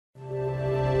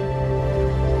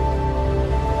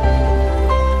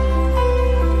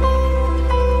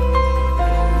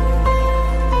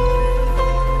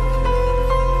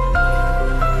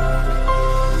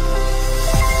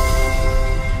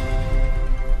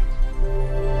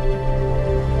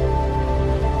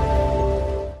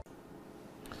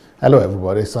Hello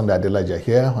everybody, Sunday Adelaja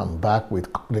here. I'm back with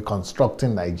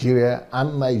Reconstructing Nigeria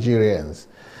and Nigerians.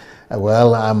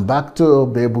 Well, I'm back to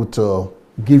be able to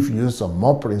give you some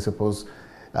more principles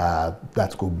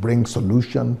that could bring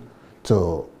solution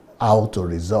to how to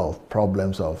resolve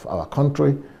problems of our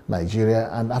country, Nigeria,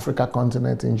 and Africa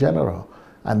continent in general.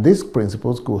 And these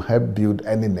principles could help build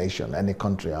any nation, any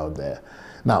country out there.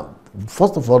 Now,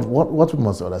 first of all, what we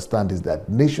must understand is that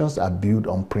nations are built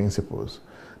on principles.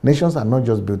 Nations are not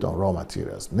just built on raw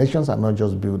materials. Nations are not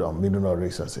just built on mineral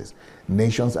resources.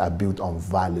 Nations are built on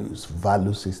values,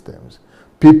 value systems.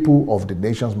 People of the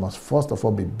nations must first of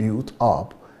all be built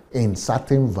up in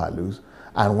certain values.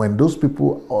 And when those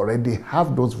people already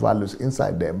have those values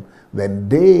inside them, then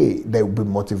they will be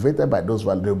motivated by those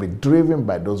values. They'll be driven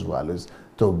by those values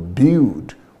to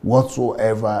build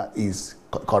whatsoever is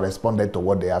corresponded to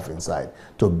what they have inside,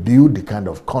 to build the kind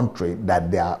of country that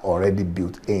they are already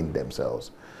built in themselves.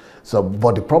 So,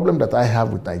 but the problem that I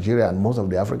have with Nigeria and most of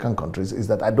the African countries is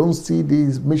that I don't see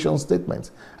these mission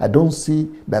statements. I don't see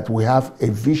that we have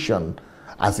a vision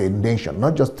as a nation,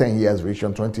 not just 10 years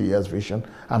vision, 20 years vision.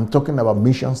 I'm talking about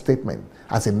mission statement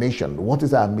as a nation. What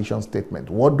is our mission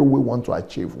statement? What do we want to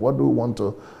achieve? What do we want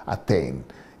to attain?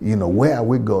 You know, where are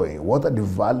we going? What are the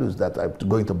values that are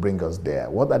going to bring us there?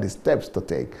 What are the steps to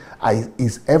take?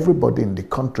 Is everybody in the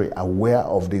country aware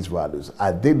of these values?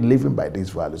 Are they living by these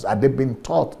values? Are they being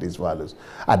taught these values?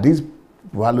 Are these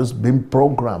values being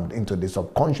programmed into the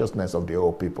subconsciousness of the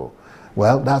whole people?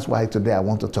 Well, that's why today I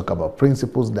want to talk about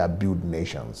principles that build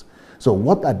nations. So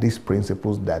what are these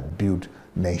principles that build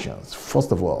nations?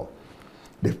 First of all,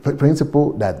 the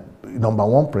principle that, number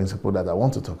one principle that I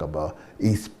want to talk about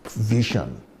is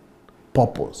vision.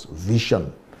 Purpose,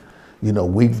 vision. You know,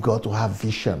 we've got to have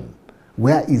vision.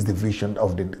 Where is the vision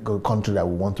of the country that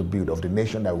we want to build, of the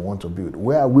nation that we want to build?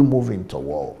 Where are we moving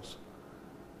towards?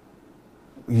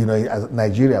 You know, as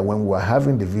Nigeria, when we were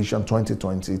having the vision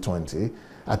 2020,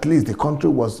 at least the country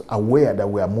was aware that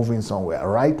we are moving somewhere.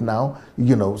 Right now,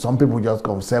 you know, some people just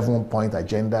come 7-point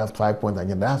agenda, 5-point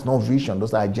agenda. That's not vision,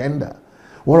 those are agenda.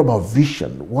 What about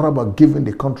vision? What about giving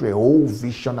the country a whole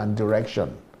vision and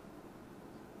direction?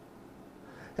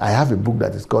 I have a book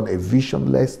that is called A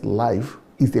Visionless Life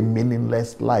is a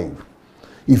Meaningless Life.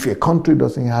 If a country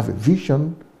doesn't have a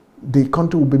vision, the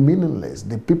country will be meaningless.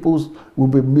 The people will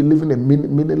be living a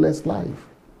meaningless life.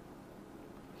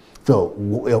 So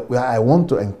I want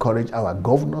to encourage our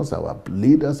governors, our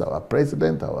leaders, our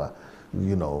president, our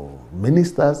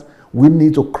ministers. We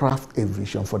need to craft a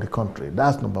vision for the country.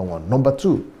 That's number one. Number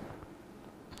two,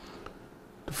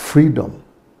 freedom.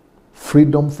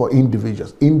 Freedom for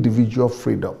individuals, individual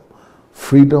freedom.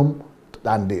 Freedom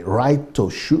and the right to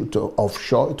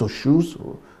choose,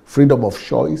 freedom of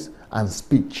choice and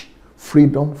speech.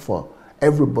 Freedom for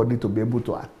everybody to be able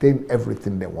to attain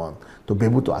everything they want, to be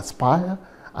able to aspire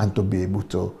and to be able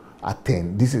to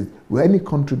attain. This is any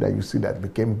country that you see that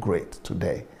became great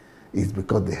today is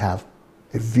because they have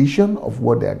a vision of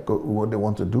what they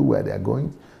want to do, where they are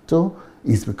going to.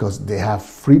 Is because they have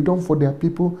freedom for their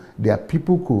people. Their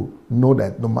people could know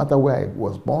that no matter where I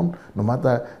was born, no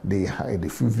matter the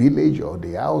village or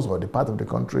the house or the part of the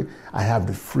country, I have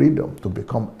the freedom to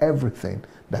become everything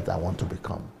that I want to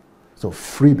become. So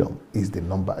freedom is the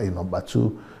number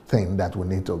two thing that we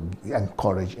need to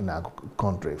encourage in our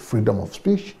country. Freedom of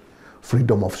speech,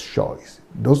 freedom of choice.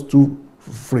 Those two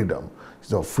freedom.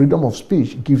 So freedom of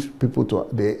speech gives people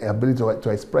the ability to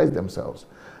express themselves.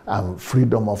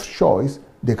 Freedom of choice,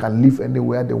 they can live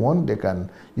anywhere they want. They can,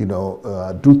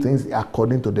 do things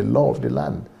according to the law of the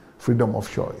land. Freedom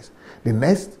of choice. The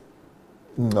next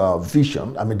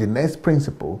the next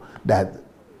principle that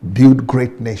build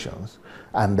great nations,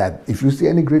 and that if you see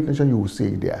any great nation, you will see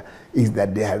it there, is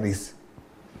that there is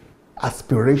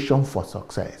aspiration for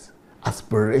success,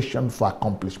 aspiration for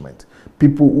accomplishment.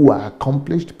 People who are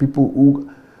accomplished, people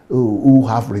who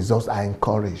have results are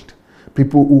encouraged.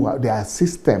 People who there are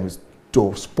systems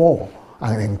to spur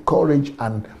and encourage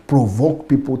and provoke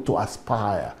people to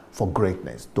aspire for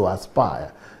greatness, to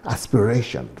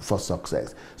aspiration for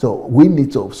success. So we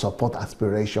need to support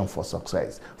aspiration for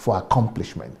success, for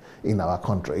accomplishment in our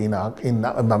country. In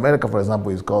America, for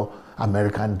example, it's called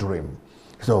American Dream.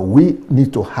 So we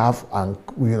need to have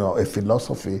a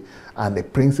philosophy and a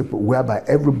principle whereby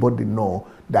everybody know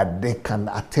that they can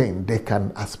attain, they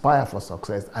can aspire for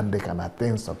success, and they can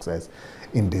attain success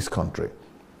in this country.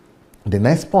 The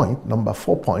next point, number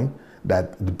 4 point,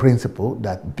 that the principle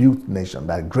that built nation,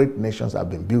 that great nations have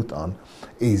been built on,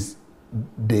 is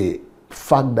the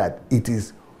fact that it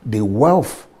is the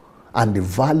wealth and the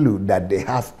value that they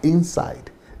have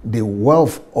inside, the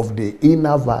wealth of the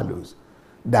inner values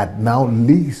that now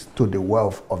leads to the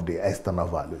wealth of the external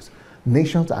values.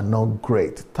 Nations are not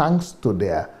great thanks to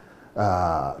their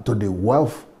to the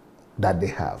wealth that they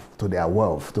have, to their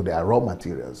wealth, to their raw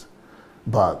materials.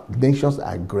 But nations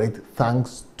are great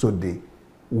thanks to the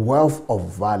wealth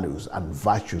of values and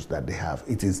virtues that they have.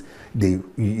 It is the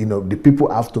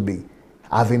people have to be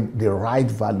having the right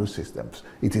value systems.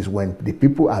 It is when the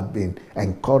people have been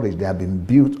encouraged, they have been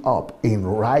built up in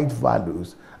right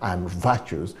values and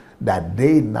virtues, that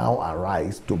they now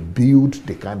arise to build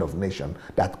the kind of nation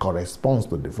that corresponds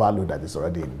to the value that is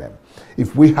already in them.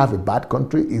 If we have a bad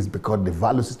country, it's because the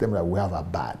value system that we have are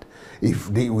bad.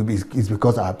 It's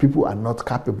because our people are not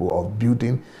capable of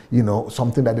building,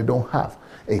 something that they don't have.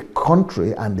 A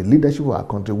country and the leadership of our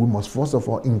country, we must first of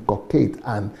all inculcate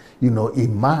and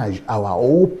immerse our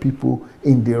old people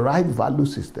in the right value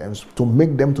systems to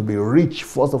make them to be rich,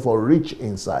 first of all rich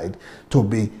inside, to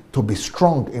be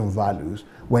strong in values.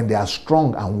 When they are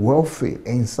strong and wealthy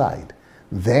inside,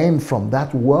 then from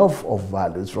that wealth of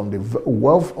values, from the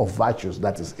wealth of virtues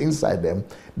that is inside them,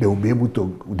 they will be able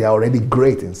to, they're already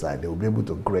great inside, they will be able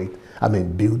to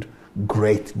build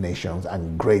great nations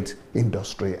and great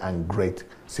industry and great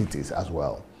cities as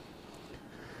well.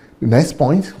 The next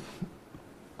point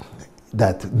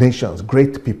that nations,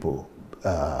 great people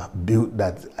build,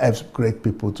 that helps great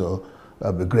people to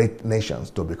be great nations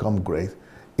to become great,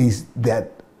 is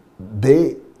that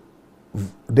they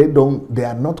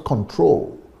are not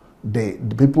controlled.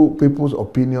 People's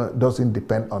opinion doesn't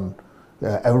depend on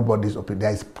everybody's opinion.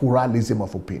 There is pluralism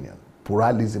of opinion.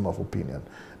 Pluralism of opinion.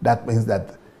 That means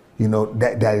that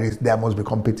there must be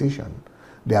competition.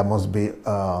 There must be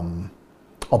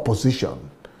opposition.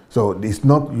 So it's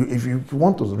not, if you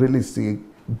want to really see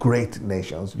great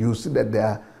nations, you see that there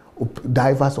are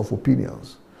diverse of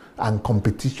opinions and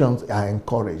competitions are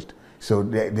encouraged. So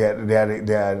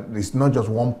it's not just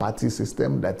one party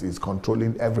system that is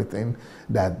controlling everything,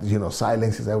 that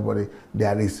silences everybody.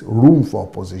 There is room for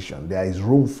opposition. There is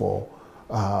room for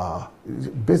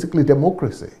basically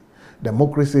democracy.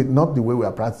 Democracy, not the way we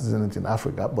are practicing it in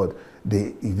Africa, but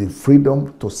the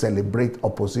freedom to celebrate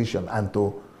opposition and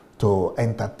to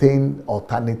entertain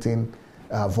alternating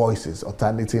voices,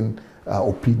 alternating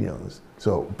opinions.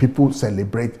 So people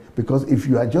celebrate, because if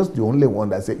you are just the only one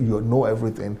that says you know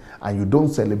everything and you don't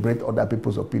celebrate other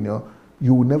people's opinion,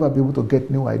 you will never be able to get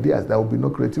new ideas. There will be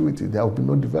no creativity. There will be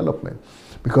no development.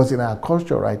 Because in our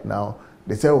culture right now,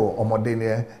 they say, oh,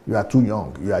 Omodene, you are too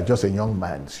young. You are just a young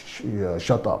man.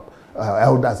 Shut up.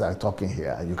 Elders are talking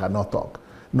here. You cannot talk.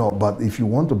 No, but if you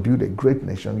want to build a great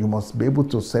nation, you must be able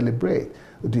to celebrate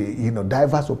the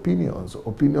diverse opinions.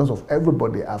 Opinions of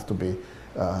everybody have to be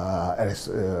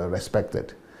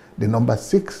respected. The number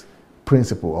 6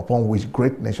 principle upon which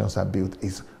great nations are built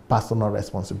is personal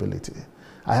responsibility.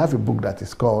 I have a book that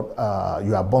is called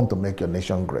You Are Born to Make Your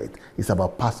Nation Great. It's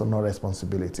about personal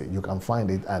responsibility. You can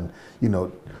find it, and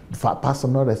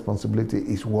personal responsibility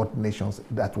is what nations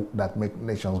that make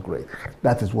nations great.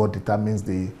 That is what determines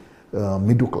the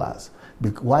middle class.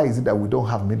 Why is it that we don't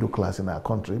have middle class in our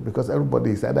country? Because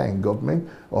everybody is either in government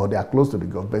or they are close to the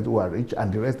government, who are rich,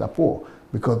 and the rest are poor.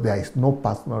 Because there is no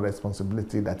personal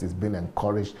responsibility that is being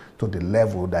encouraged to the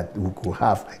level that we could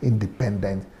have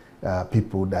independent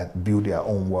people that build their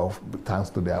own wealth thanks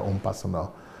to their own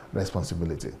personal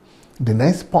responsibility. The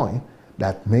next point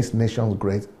that makes nations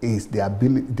great is their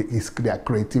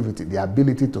creativity, the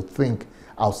ability to think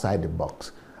outside the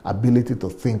box. Ability to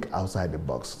think outside the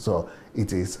box. So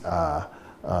it is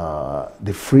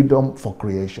the freedom for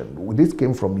creation. This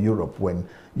came from Europe, when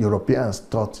Europeans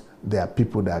taught their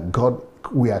people that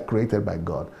we are created by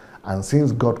God. And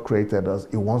since God created us,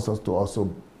 He wants us to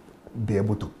also be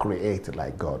able to create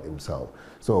like God Himself.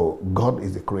 So God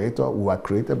is the creator. We are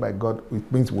created by God.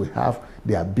 It means we have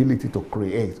the ability to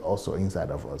create also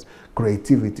inside of us.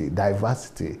 Creativity,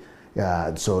 diversity.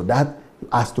 So that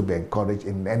has to be encouraged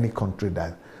in any country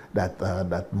that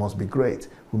must be great.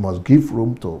 We must give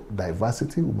room to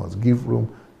diversity. We must give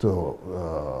room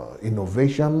to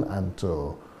innovation and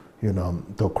to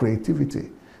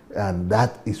creativity. And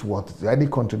that is what any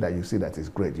country that you see that is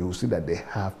great, you will see that they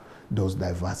have those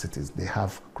diversities, they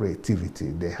have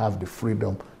creativity, they have the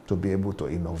freedom to be able to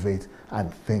innovate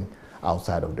and think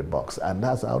outside of the box. And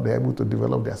that's how they're able to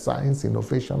develop their science,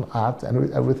 innovation, art, and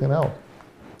everything else.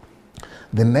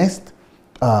 The next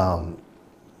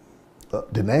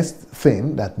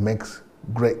thing that makes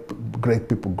great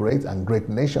people great and great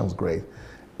nations great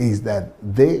is that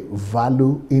they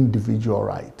value individual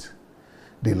rights.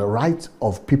 The rights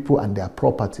of people and their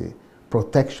property,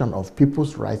 protection of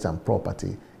people's rights and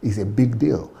property is a big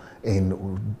deal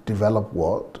in developed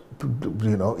world.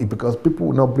 you know, because people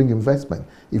will not bring investment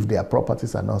if their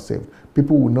properties are not saved.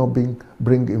 People will not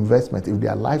bring investment if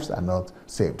their lives are not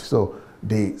saved. So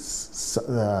the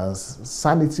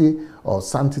sanity or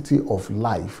sanctity of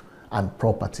life and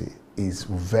property is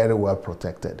very well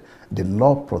protected. The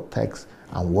law protects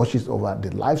and watches over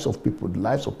the lives of people. The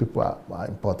lives of people are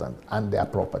important, and their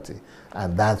property.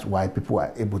 And that's why people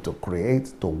are able to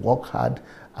create, to work hard,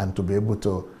 and to be able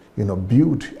to, you know,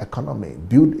 build economy,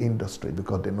 build industry,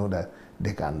 because they know that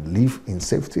they can live in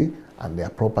safety and their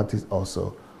properties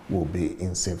also will be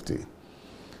in safety.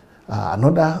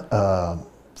 Another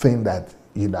thing that,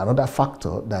 you know, another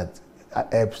factor that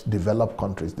helps developed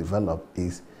countries develop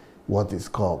is what is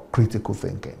called critical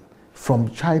thinking.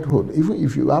 From childhood, even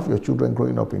if you have your children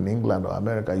growing up in England or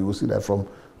America, you will see that from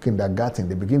kindergarten,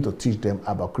 they begin to teach them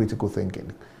about critical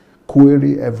thinking.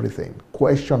 Query everything,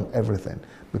 question everything,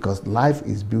 because life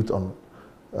is built on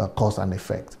cause and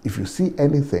effect. If you see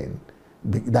anything,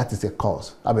 that is a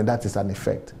cause. I mean, that is an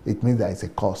effect. It means there is a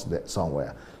cause there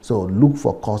somewhere. So look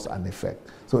for cause and effect.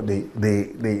 So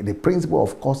the principle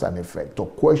of cause and effect, to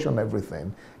question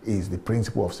everything, is the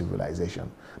principle of civilization.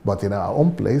 But in our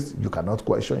own place, you cannot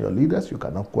question your leaders, you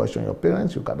cannot question your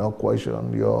parents, you cannot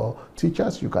question your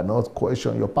teachers, you cannot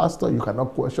question your pastor, you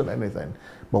cannot question anything.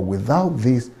 But without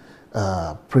this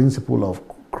principle of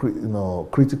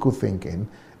critical thinking,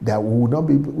 that we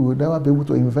will never be able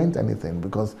to invent anything,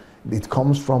 because it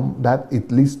comes from that,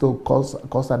 it leads to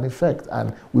cause and effect,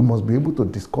 and we must be able to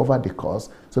discover the cause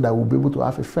so that we'll be able to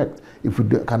have effect. If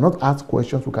we cannot ask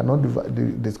questions, we cannot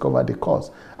discover the cause,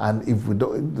 and if we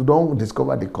don't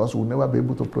discover the cause, we'll never be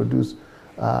able to produce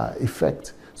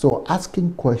effect. So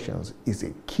asking questions is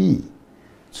a key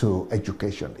to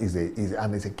education,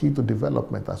 and it's a key to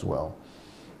development as well.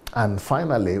 And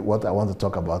finally, what I want to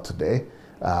talk about today,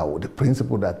 the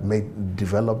principle that made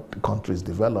developed countries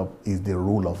develop, is the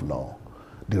rule of law.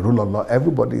 The rule of law,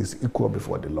 everybody is equal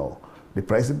before the law. The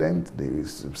president, the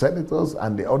senators,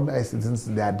 and the ordinary citizens,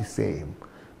 they are the same.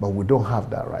 But we don't have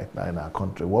that right now in our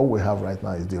country. What we have right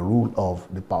now is the rule of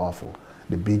the powerful,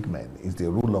 the big men. It's the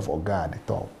rule of Oga at the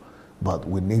top. But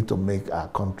we need to make our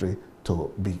country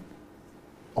to be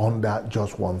under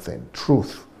just one thing: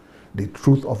 truth. The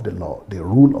truth of the law, the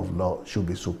rule of law, should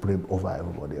be supreme over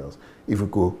everybody else. If we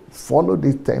could follow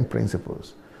these 10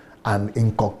 principles and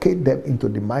inculcate them into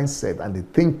the mindset and the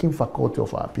thinking faculty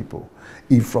of our people,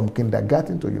 if from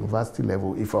kindergarten to university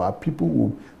level, if our people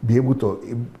will be able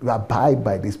to abide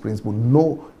by this principle,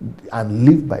 know and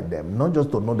live by them, not just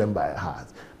to know them by heart,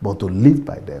 but to live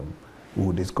by them, we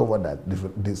will discover that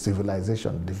the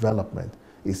civilization development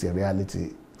is a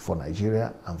reality for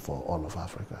Nigeria and for all of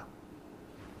Africa.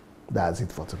 That's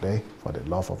it for today. For the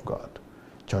love of God,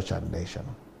 church and nation.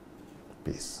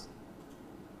 Peace.